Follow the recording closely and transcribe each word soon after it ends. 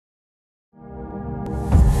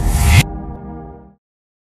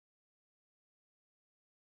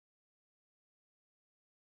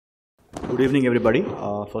Good evening, everybody.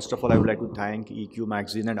 First of all, I would like to thank EQ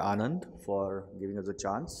Magazine and Anand for giving us a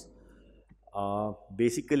chance.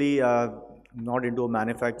 Basically, not into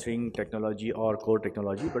manufacturing technology or core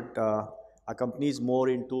technology, but our company is more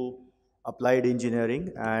into applied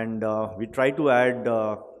engineering, and we try to add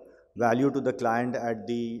value to the client at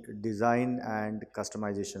the design and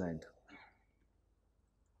customization end.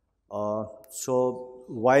 So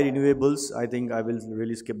why renewables? I think I will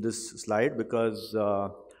really skip this slide because,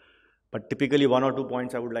 but typically 1 or 2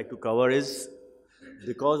 points I would like to cover is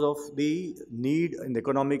because of the need in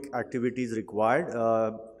economic activities required.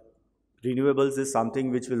 Renewables is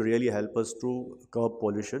something which will really help us to curb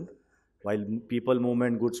pollution, while people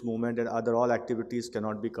movement, goods movement, and other all activities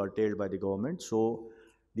cannot be curtailed by the government. So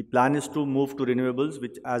the plan is to move to renewables,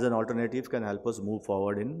 which as an alternative can help us move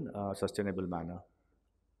forward in a sustainable manner.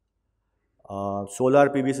 Solar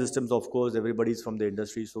PV systems, of course, everybody is from the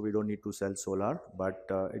industry, so we don't need to sell solar. But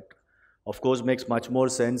it, of course, makes much more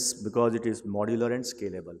sense because it is modular and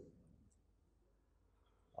scalable.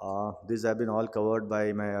 These have been all covered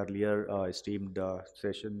by my earlier esteemed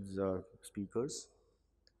sessions speakers.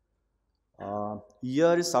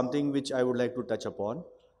 Here is something which I would like to touch upon.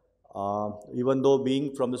 Even though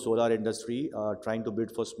being from the solar industry, trying to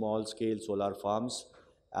bid for small scale solar farms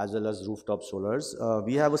as well as rooftop solars,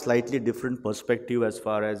 we have a slightly different perspective as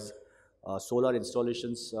far as solar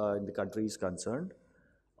installations in the country is concerned.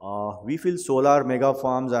 We feel solar mega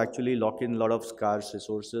farms actually lock in a lot of scarce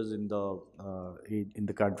resources in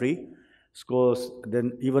the country. So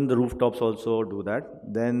then even the rooftops also do that.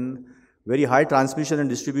 Then very high transmission and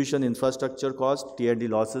distribution infrastructure cost, T&D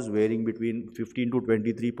losses varying between 15 to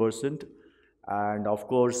 23%. And of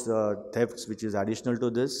course, thefts, which is additional to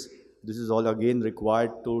this. This is all again required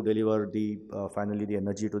to deliver finally the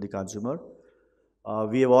energy to the consumer.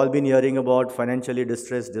 We have all been hearing about financially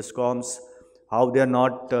distressed discoms, how they are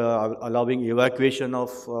not allowing evacuation of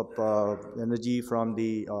energy from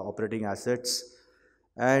the operating assets.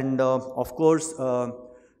 And of course,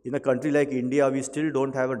 in a country like India, we still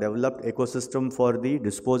don't have a developed ecosystem for the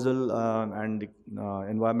disposal and the,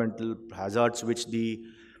 environmental hazards which the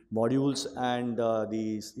modules and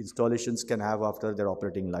the installations can have after their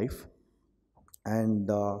operating life. And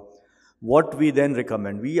what we then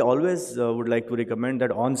recommend, we always would like to recommend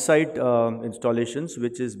that on-site installations,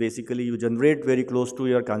 which is basically you generate very close to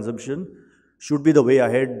your consumption, should be the way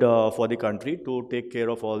ahead for the country to take care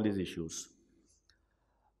of all these issues.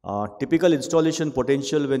 Typical installation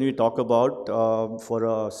potential when we talk about for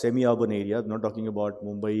a semi-urban area, I'm not talking about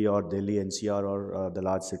Mumbai or Delhi, NCR or the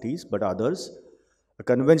large cities, but others. A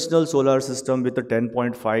conventional solar system with a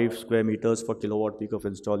 10.5 square meters per kilowatt peak of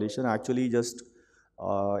installation actually just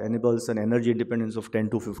enables an energy independence of 10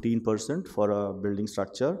 to 15% for a building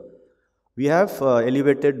structure. We have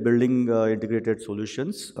elevated building integrated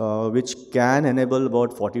solutions which can enable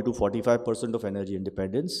about 40 to 45% of energy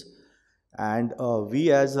independence. And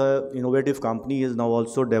we as an innovative company is now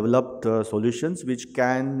also developed solutions which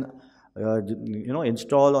can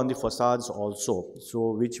install on the facades also,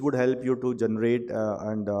 so which would help you to generate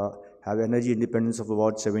and have energy independence of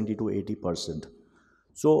about 70 to 80%.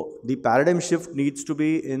 So the paradigm shift needs to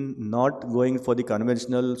be in not going for the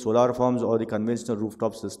conventional solar farms or the conventional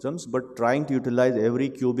rooftop systems, but trying to utilize every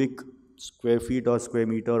cubic square feet or square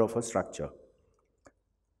meter of a structure.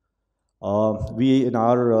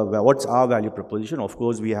 What's our value proposition? Of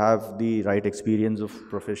course, we have the right experience of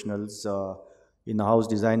professionals, in-house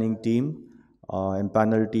designing team,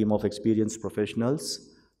 empaneled team of experienced professionals.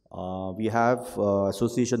 We have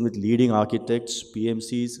association with leading architects,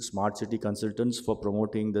 PMCs, smart city consultants for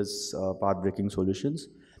promoting this path-breaking solutions.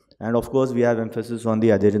 And of course, we have emphasis on the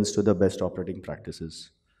adherence to the best operating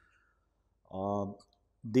practices. You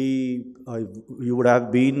would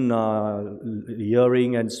have been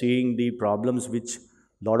hearing and seeing the problems which a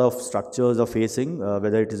lot of structures are facing,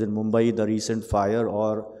 whether it is in Mumbai, the recent fire,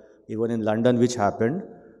 or even in London, which happened.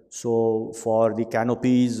 So for the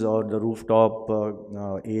canopies or the rooftop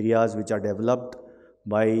areas which are developed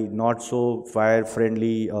by not so fire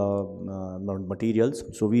friendly materials,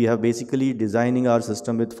 so we have basically designing our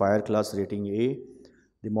system with fire class rating A.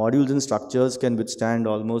 The modules and structures can withstand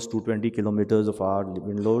almost 220 kilometers of our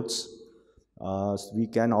wind loads. We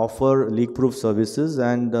can offer leak-proof services,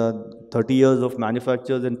 and 30 years of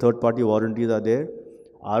manufacturers and third-party warranties are there.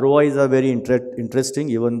 ROIs are very interesting,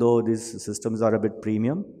 even though these systems are a bit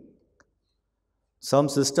premium. Some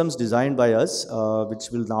systems designed by us,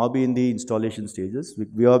 which will now be in the installation stages.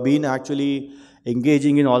 We have been actually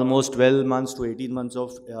engaging in almost 12 months to 18 months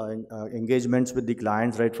of engagements with the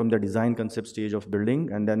clients, right from the design concept stage of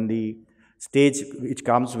building, and then the stage which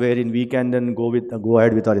comes wherein we can then go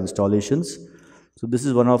ahead with our installations. So this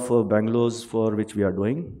is one of Bangalore's for which we are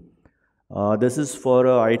doing. This is for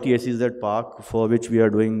ITSEZ Park for which we are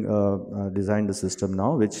doing design the system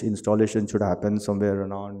now, which installation should happen somewhere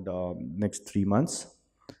around next 3 months.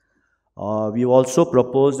 We've also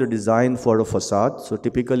proposed a design for a facade. So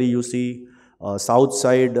typically you see south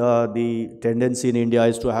side, the tendency in India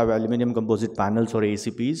is to have aluminum composite panels or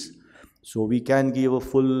ACPs. So we can give a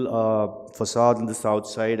full facade on the south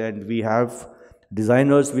side, and we have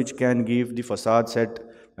designers which can give the facade set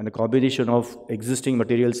and a combination of existing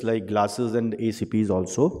materials like glasses and ACPs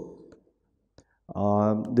also.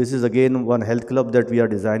 This is again one health club that we are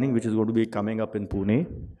designing, which is going to be coming up in Pune.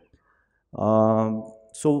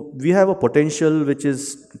 So we have a potential which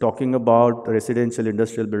is talking about residential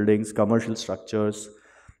industrial buildings, commercial structures,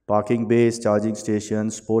 parking bays, charging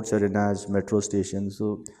stations, sports arenas, metro stations.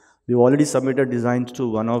 So we've already submitted designs to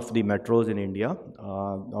one of the metros in India.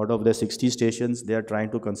 Out of the 60 stations, they are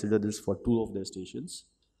trying to consider this for 2 of their stations.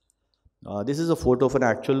 This is a photo of an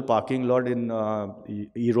actual parking lot in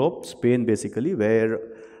Europe, Spain basically, where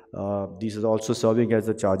this is also serving as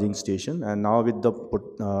a charging station. And now with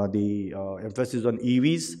the emphasis on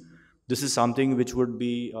EVs, this is something which would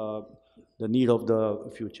be the need of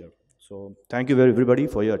the future. So thank you everybody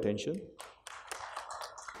for your attention.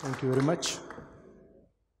 Thank you very much.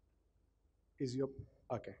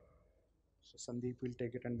 Okay. So Sandeep will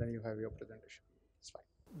take it and then you have your presentation. Slide.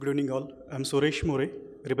 Good evening all. I'm Suresh More,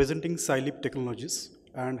 representing Sileaf Technologies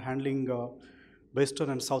and handling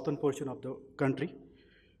western and southern portion of the country.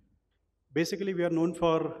 Basically, we are known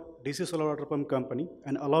for DC solar water pump company,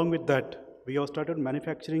 and along with that, we have started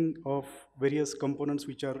manufacturing of various components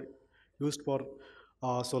which are used for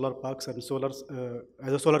solar parks and solar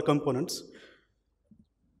as a solar components.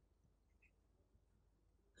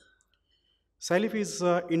 Sileaf is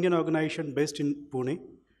an Indian organization based in Pune,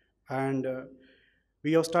 and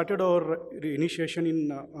we have started our initiation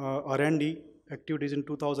in R&D activities in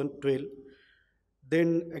 2012.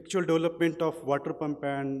 Then actual development of water pump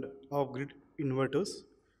and off-grid inverters,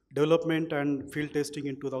 development and field testing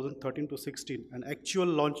in 2013 to 16, and actual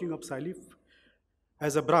launching of Sileaf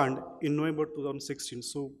as a brand in November 2016.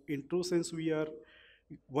 So in true sense, we are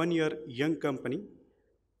 1 year young company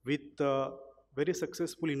with very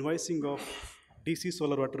successful invoicing of DC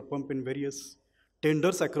solar water pump in various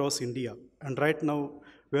tenders across India. And right now,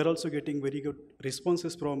 we are also getting very good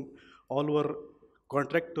responses from all our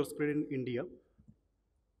contractors spread in India.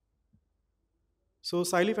 So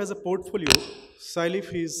Sileaf as a portfolio,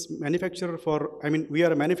 Sileaf is manufacturer for, we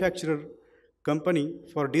are a manufacturer company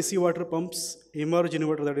for DC water pumps, emerge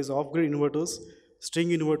inverter, that is off-grid inverters, string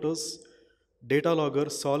inverters, data logger,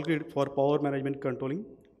 sol-grid for power management controlling.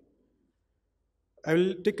 I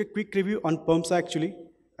will take a quick review on pumps actually.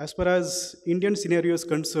 As far as Indian scenario is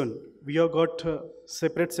concerned, we have got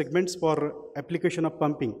separate segments for application of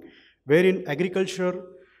pumping, wherein agriculture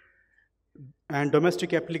and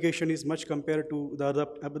domestic application is much compared to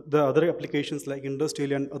the other applications like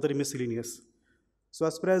industrial and other miscellaneous. So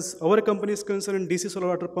as far as our company is concerned in DC solar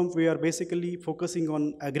water pump, we are basically focusing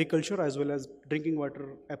on agriculture as well as drinking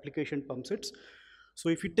water application pump sets. So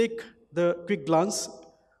if you take the quick glance,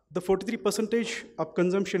 the 43% of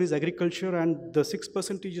consumption is agriculture and the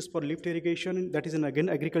 6% is for lift irrigation, that is in again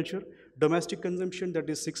agriculture. Domestic consumption, that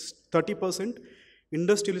is 30%.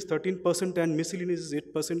 Industrial is 13% and miscellaneous is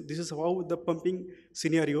 8%. This is how the pumping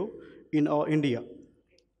scenario in India.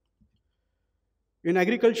 In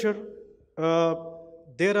agriculture,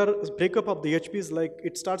 there are breakup of the HPs, like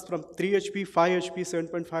it starts from 3 HP, 5 HP,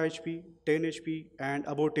 7.5 HP, 10 HP and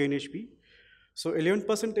above 10 HP. So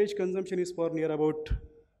 11% consumption is for near about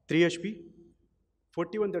 3 HP.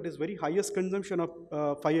 41, that is very highest consumption of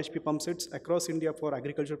 5 HP pump sets across India for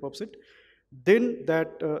agriculture pump set. Then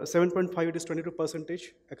that 7.5, it is 22%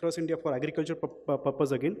 across India for agriculture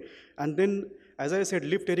purpose again. And then, as I said,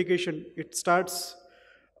 lift irrigation, it starts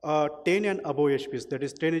 10 and above HPs, that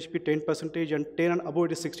is 10 HP, 10%, and 10 and above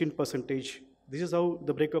it is 16%. This is how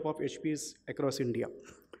the breakup of HPs across India.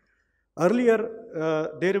 Earlier,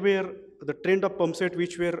 there were the trend of pump set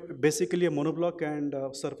which were basically a monoblock and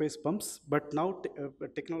surface pumps, but now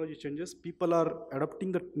technology changes. People are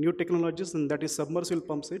adopting the new technologies, and that is submersible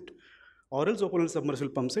pump set or else open submersible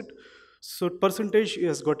pump set. So percentage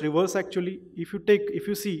has got reverse actually. If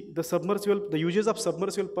you see the submersible, the usage of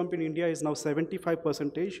submersible pump in India is now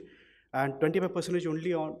 75% and 25%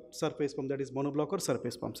 only on surface pump, that is monoblock or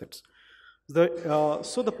surface pump sets.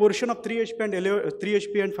 So the portion of 3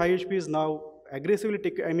 HP and 5 HP is now aggressively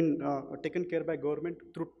taken care by government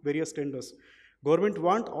through various tenders. Government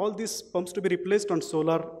want all these pumps to be replaced on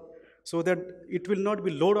solar so that it will not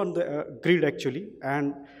be load on the grid actually,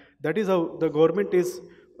 and that is how the government is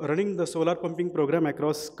running the solar pumping program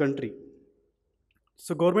across country.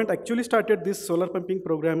 So government actually started this solar pumping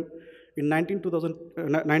program in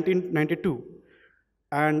 1992,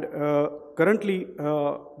 and currently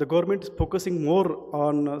the government is focusing more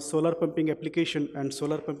on solar pumping application and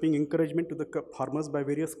solar pumping encouragement to the farmers by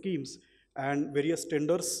various schemes and various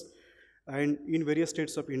tenders and in various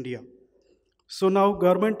states of India. So now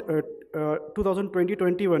government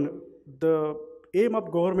 2020-21, the aim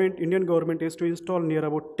of government, Indian government, is to install near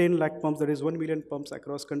about 10 lakh pumps, that is 1 million pumps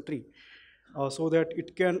across country, so that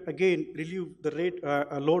it can again relieve the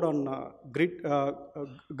load on grid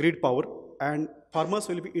power, and farmers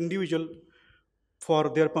will be individual for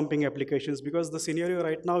their pumping applications, because the scenario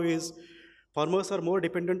right now is farmers are more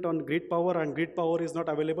dependent on grid power, and grid power is not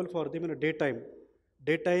available for them in a daytime.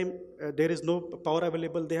 There is no power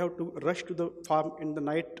available. They have to rush to the farm in the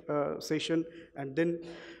night session, and then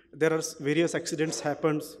there are various accidents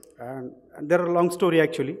happens, and there are a long story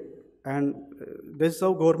actually, and this is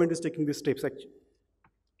how government is taking these steps actually.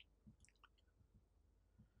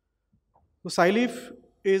 So Sileaf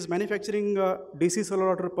is manufacturing DC solar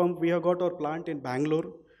water pump. We have got our plant in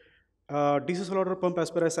Bangalore. DC solar water pump, as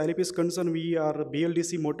far as Sileaf is concerned, we are a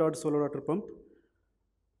BLDC motored solar water pump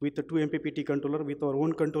with a 2 MPPT controller, with our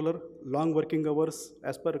own controller, long working hours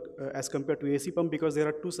as compared to AC pump, because there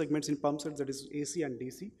are two segments in pump sets, that is AC and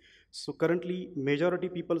DC. So currently majority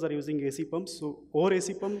people are using AC pumps, so over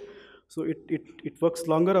AC pump, so it works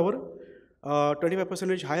longer hour,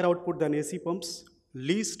 25% higher output than AC pumps,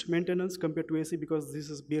 least maintenance compared to AC because this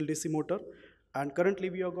is BLDC motor, and currently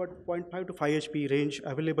we have got 0.5 to 5 HP range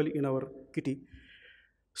available in our kitty.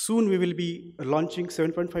 Soon we will be launching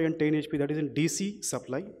 7.5 and 10 HP, that is in DC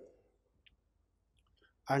supply.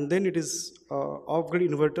 And then it is off-grid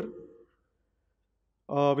inverter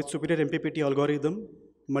with superior MPPT algorithm,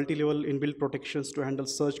 multi-level inbuilt protections to handle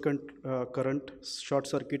surge current, short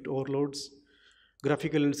circuit overloads,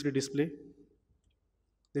 graphical LCD display,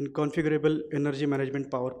 then configurable energy management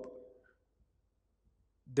power.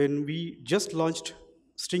 Then we just launched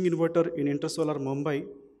string inverter in Intersolar Mumbai.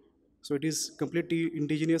 So it is completely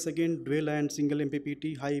indigenous again, dual and single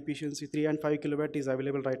MPPT, high efficiency, 3 and 5 kilowatt is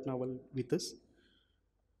available right now with us.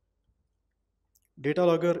 Data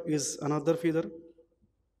logger is another feature.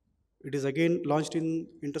 It is again launched in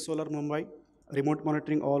Intersolar Mumbai, remote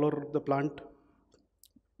monitoring all over the plant,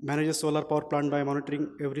 manages solar power plant by monitoring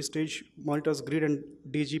every stage, monitors grid and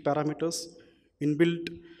DG parameters, inbuilt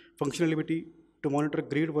functionality to monitor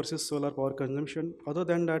grid versus solar power consumption. Other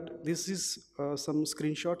than that, this is some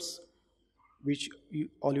screenshots which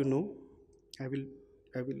all you know. I will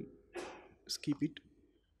skip it.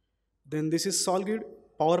 Then this is SolGrid,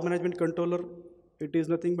 power management controller. It is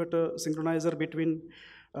nothing but a synchronizer between,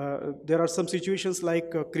 there are some situations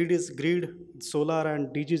like grid, solar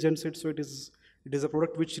and DG genset, so it is a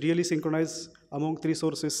product which really synchronizes among three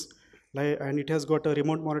sources, and it has got a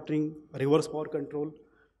remote monitoring, reverse power control,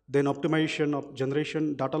 then optimization of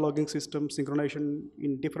generation, data logging system, synchronization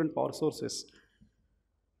in different power sources.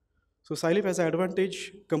 So Sileaf has an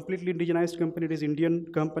advantage, completely indigenized company. It is Indian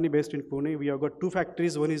company based in Pune. We have got two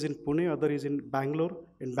factories, one is in Pune, other is in Bangalore.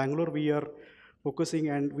 In Bangalore we are focusing,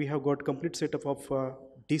 and we have got complete setup of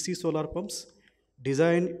DC solar pumps,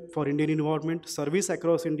 designed for Indian environment, service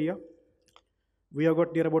across India. We have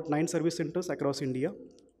got near about 9 service centers across India,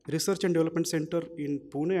 research and development center in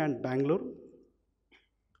Pune and Bangalore.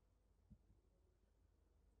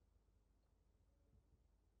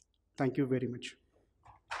 Thank you very much.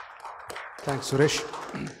 Thanks, Suresh.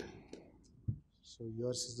 So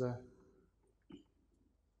yours is the...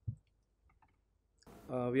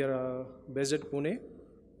 We are based at Pune,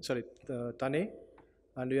 Thane,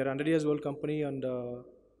 and we are 100 years old company, and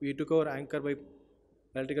we took our anchor by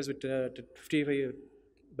electricals with 55 years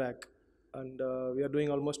back, and we are doing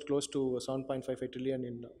almost close to 7.55 trillion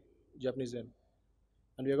in Japanese yen,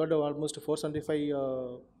 and we have got almost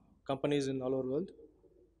 475 companies in all over the world,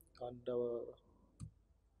 and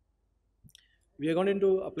we have gone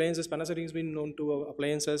into appliances. Panasonic has been known to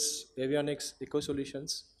appliances, avionics, eco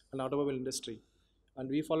solutions, and automobile industry, and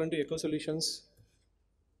we fall into eco solutions.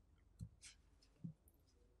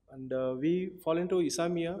 And we fall into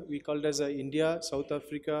ISAMIA. We call it as India, South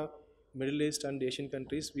Africa, Middle East, and Asian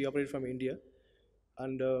countries. We operate from India.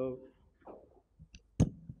 And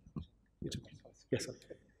yes, sir.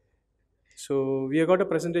 So we have got a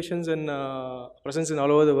presence in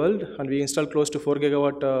all over the world, and we installed close to 4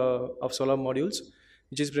 gigawatt of solar modules,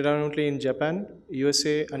 which is predominantly in Japan,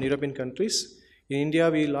 USA, and European countries. In India,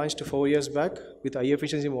 we launched 4 years back with high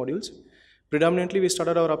efficiency modules. Predominantly, we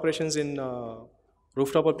started our operations in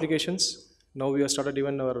rooftop applications. Now we have started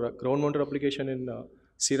even our ground mounted application in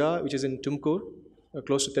Sira, which is in Tumkur,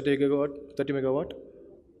 close to 30 megawatt.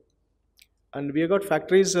 And we have got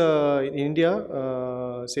factories in India,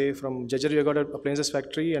 say from Jajjar we have got an appliances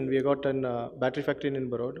factory, and we have got a battery factory in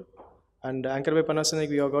Barod. And anchored by Panasonic,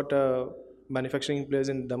 we have got a manufacturing place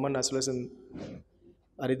in Daman as well as in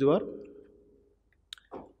Haridwar.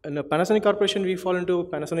 In Panasonic Corporation, we fall into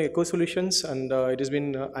Panasonic Eco Solutions, and it has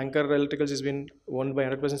been Anchor Electricals has been owned by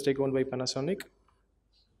 100% stake owned by Panasonic.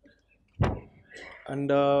 And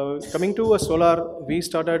coming to solar, we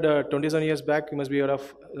started 27 years back. You must be aware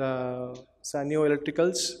of Sanyo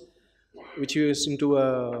Electricals, which is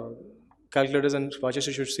into calculators and watches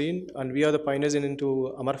you should see. And we are the pioneers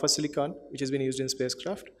into amorphous silicon, which has been used in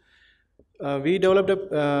spacecraft. We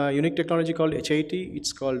developed a unique technology called HIT.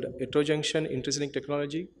 It's called heterojunction intersilink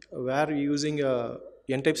technology, where we're using a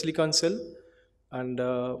N-type silicon cell, and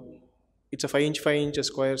it's a 5-inch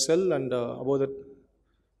square cell, and above that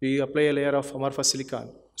we apply a layer of amorphous silicon.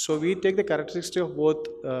 So we take the characteristic of both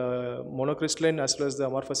monocrystalline as well as the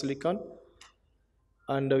amorphous silicon,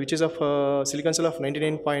 and which is of silicon cell of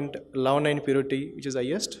 99.19 purity, which is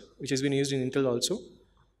highest, which has been used in Intel also.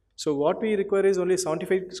 So what we require is only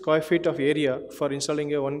 75 square feet of area for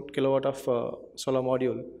installing a 1 kilowatt of solar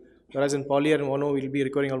module, whereas in poly and mono we will be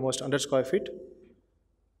requiring almost 100 square feet.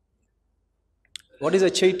 What is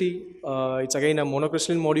HIT? It's again a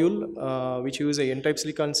monocrystalline module which uses a N-type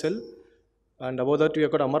silicon cell, and above that we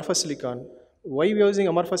have got amorphous silicon. Why we are using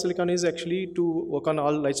amorphous silicon is actually to work on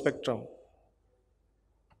all light spectrum,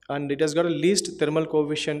 and it has got a least thermal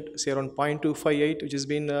coefficient, say around 0.258, which has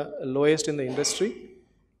been lowest in the industry.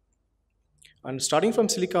 And starting from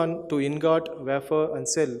silicon to ingot, wafer and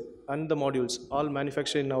cell and the modules, all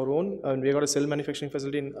manufactured in our own, and we got a cell manufacturing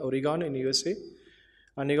facility in Oregon in USA,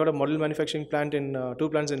 and we got a module manufacturing plant in 2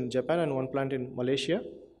 plants in Japan and 1 plant in Malaysia.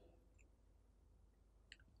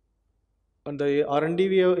 And the R&D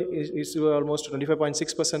we have is almost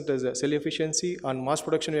 25.6% as cell efficiency, and mass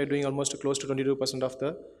production we are doing almost close to 22% of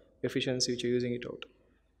the efficiency which we are using it out.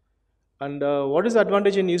 And what is the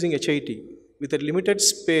advantage in using HIT? With a limited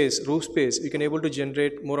space, roof space, we can able to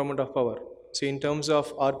generate more amount of power. Say in terms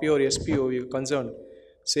of RPO or SPO, you're concerned.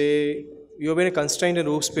 Say you have been constrained in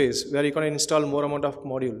roof space where you can install more amount of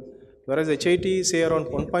module. Whereas HIT, say around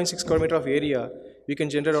 1.6 square meter of area, we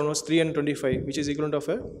can generate almost 325, which is equivalent of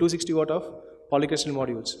a 260 watt of polycrystalline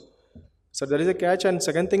modules. So there is a catch, and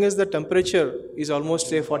second thing is the temperature is almost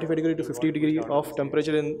say 45 degree to 50 degree of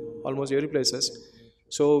temperature in almost every places.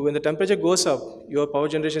 So when the temperature goes up, your power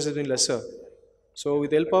generation has been lesser. So with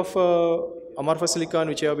the help of amorphous silicon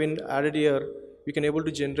which have been added here, we can able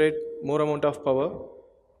to generate more amount of power,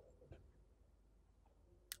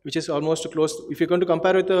 which is almost close. If you're going to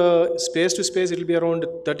compare with space to space, it will be around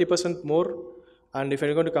 30% more, and if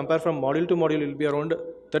you're going to compare from module to module, it will be around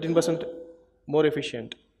 13% more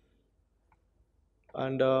efficient.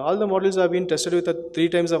 And all the modules have been tested with 3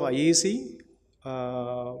 times of IEC,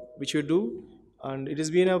 which you do. And it has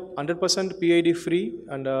been a 100% PID free,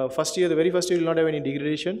 and the very first year will not have any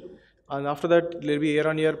degradation, and after that there will be year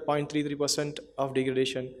on year 0.33% of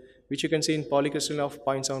degradation, which you can see in polycrystalline of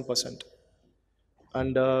 0.7%.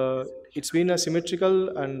 And it's been a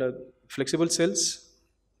symmetrical and flexible cells,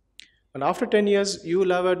 and after 10 years you will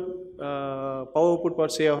have a power output per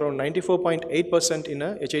say around 94.8% in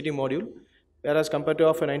a HIT module, whereas compared to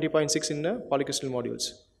of a 90.6 in a polycrystalline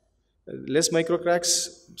modules. Less micro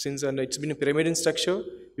cracks, since and it's been a pyramid in structure,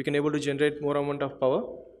 we can able to generate more amount of power.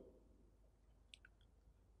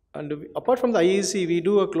 And apart from the IEC, we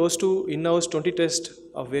do a close to in-house 20 tests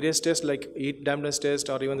of various tests like heat dampness test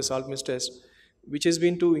or even the salt mist test, which has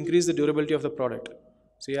been to increase the durability of the product.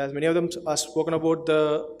 See, as many of them are spoken about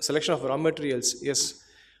the selection of raw materials. Yes,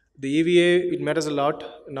 the EVA, it matters a lot.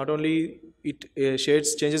 Not only it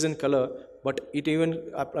shades changes in color, but it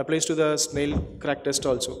even applies to the snail crack test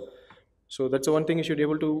also. So that's the one thing you should be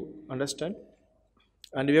able to understand.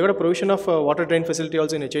 And we have got a provision of water drain facility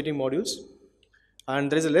also in HIT modules. And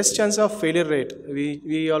there is a less chance of failure rate.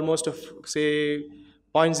 We almost say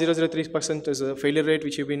 0.003% is a failure rate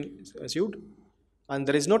which have been assumed. And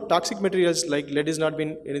there is no toxic materials like lead is not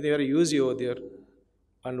been anywhere used over there.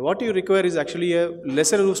 And what you require is actually a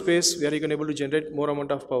lesser roof space where you can able to generate more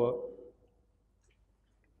amount of power.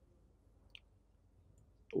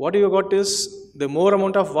 What you got is the more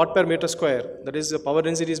amount of watt per meter square, that is the power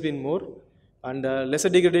density has been more, and lesser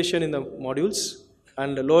degradation in the modules,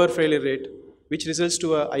 and lower failure rate, which results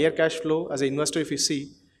to a higher cash flow as an investor if you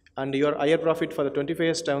see, and your higher profit for the 25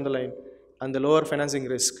 years down the line, and the lower financing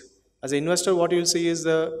risk. As an investor, what you will see is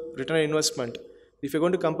the return on investment. If you're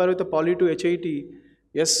going to compare with the poly to HIT,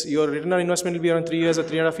 yes, your return on investment will be around 3 years or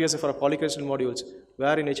 3.5 years for a polycrystal modules,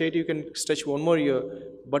 where in HIT you can stretch 1 more year,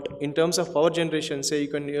 but in terms of power generation, say you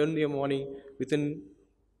can earn your money within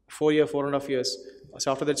 4 years, 4.5 years.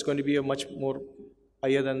 So after that, it's going to be a much more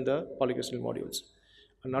higher than the polycrystal modules.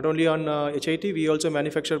 And not only on HIT, we also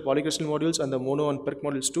manufacture polycrystal modules and the mono and PERC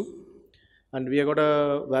modules too. And we have got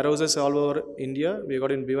warehouses all over India. We have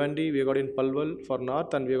got in Bhiwandi, we have got in Palwal for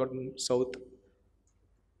north, and we have got in south.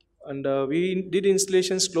 And we did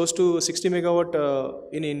installations close to 60 megawatt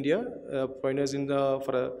in India, Fronius in the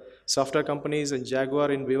for software companies, and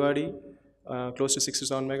Jaguar in Bhiwadi, close to 6 to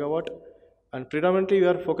 7 megawatt. And predominantly we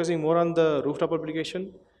are focusing more on the rooftop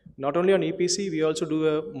application. Not only on EPC, we also do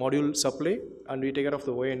a module supply, and we take care of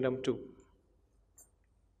the O&M too.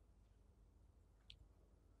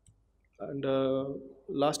 And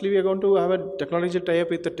lastly, we are going to have a technology tie-up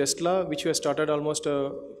with the Tesla, which we have started almost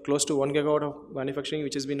close to 1 gigawatt of manufacturing,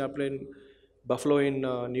 which has been applied in Buffalo in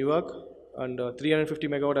New York, and 350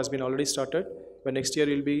 megawatt has been already started. But next year,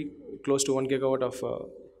 it will be close to 1 gigawatt of.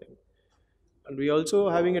 And we also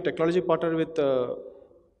having a technology partner with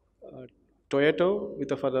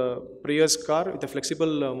Toyota for the Prius car with the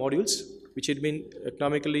flexible modules, which had been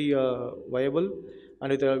economically viable.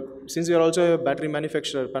 And since we are also a battery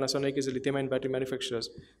manufacturer, Panasonic is a lithium-ion battery manufacturer,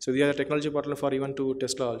 so we are a technology partner for even to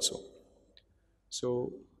Tesla also.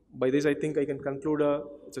 So by this, I think I can conclude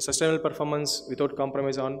it's a sustainable performance without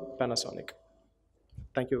compromise on Panasonic.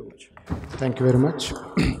 Thank you very much. Thank you very much.